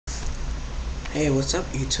Hey, what's up,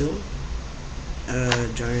 YouTube?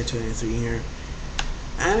 Johnny23 here.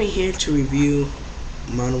 I'm here to review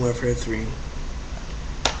Modern Warfare 3,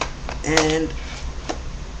 and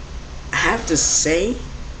I have to say,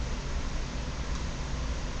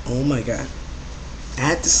 oh my god, I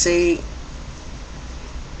have to say,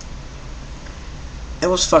 it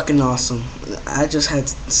was fucking awesome. I just had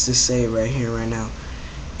to say it right here, right now.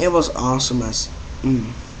 It was awesome as,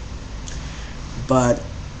 but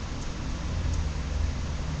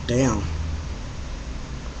damn,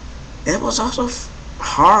 it was also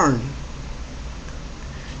hard.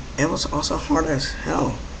 It was also hard as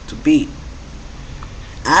hell to beat.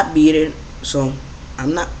 I beat it, so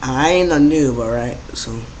I ain't a noob, alright?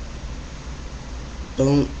 So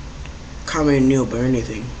don't call me a noob or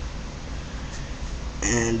anything.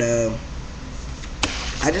 And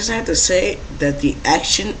I just have to say that the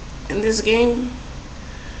action in this game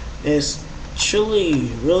is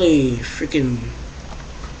truly, really freaking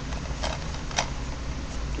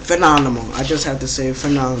phenomenal. I just have to say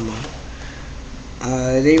phenomenal.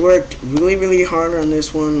 They worked really, really hard on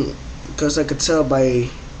this one, because I could tell by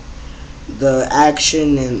the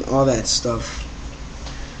action and all that stuff.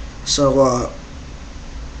 So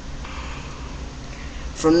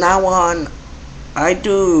from now on, I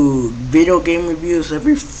do video game reviews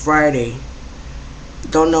every Friday.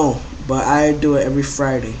 Don't know, but I do it every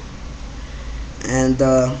Friday. And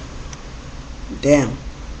damn,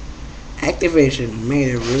 Activision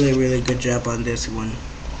made a really, really good job on this one.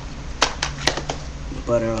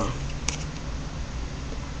 But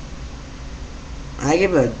I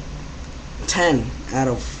give it a 10 out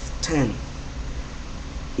of 10.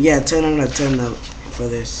 Yeah, 10 out of 10 for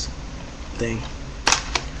this thing.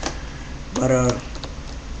 But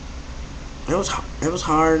it was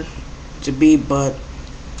hard to beat, but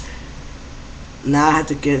now I have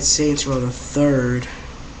to get Saints Row the 3rd.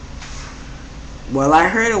 Well, I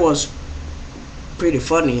heard it was pretty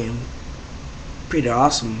funny and pretty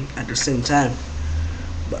awesome at the same time.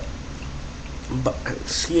 But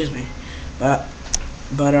excuse me, but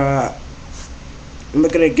I'm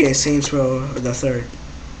gonna get Saints Row the 3rd.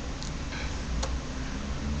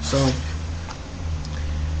 So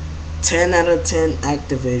 10 out of 10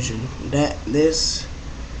 Activision. This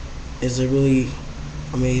is a really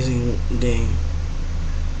amazing game.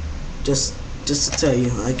 Just to tell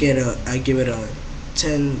you, I give it a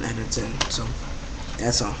 10 out of 10. So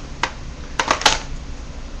that's all.